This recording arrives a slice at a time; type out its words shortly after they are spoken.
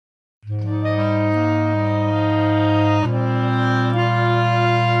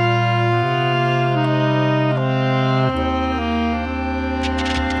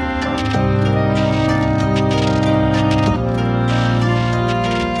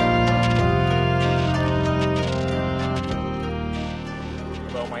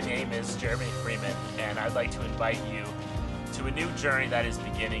I'd like to invite you to a new journey that is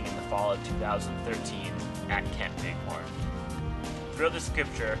beginning in the fall of 2013 at Kent Bighorn. Throughout the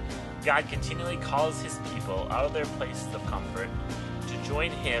scripture, God continually calls his people out of their places of comfort to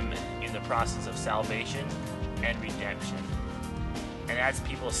join him in the process of salvation and redemption. And as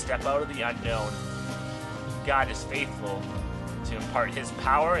people step out of the unknown, God is faithful to impart his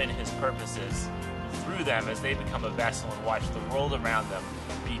power and his purposes through them as they become a vessel and watch the world around them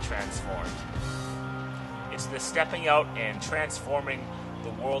be transformed. It's this stepping out and transforming the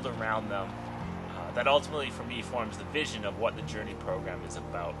world around them that ultimately for me forms the vision of what the Journey program is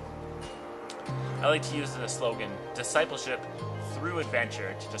about. I like to use the slogan, discipleship through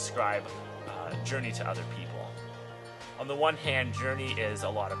adventure, to describe Journey to other people. On the one hand, Journey is a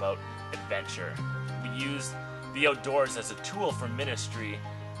lot about adventure. We use the outdoors as a tool for ministry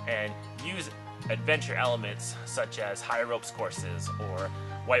and use adventure elements such as high ropes courses or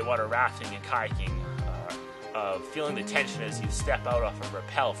whitewater rafting and kayaking, of feeling the tension as you step out off a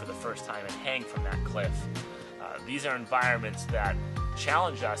rappel for the first time and hang from that cliff. These are environments that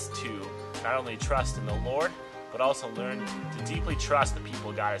challenge us to not only trust in the Lord, but also learn to deeply trust the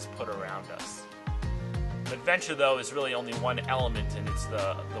people God has put around us. Adventure, though, is really only one element, and it's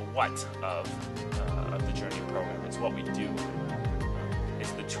the what of the Journey program. It's what we do.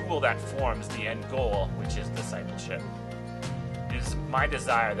 It's the tool that forms the end goal, which is discipleship. It is my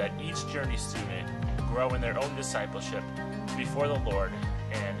desire that each Journey student grow in their own discipleship before the Lord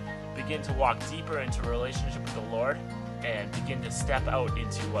and begin to walk deeper into a relationship with the Lord and begin to step out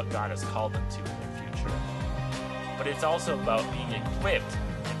into what God has called them to in their future. But it's also about being equipped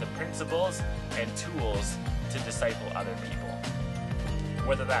with the principles and tools to disciple other people.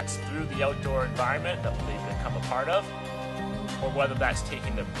 Whether that's through the outdoor environment that they've become a part of, or whether that's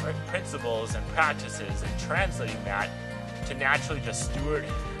taking the principles and practices and translating that to naturally just steward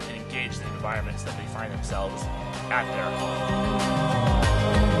and engage the environments that they find themselves at their home.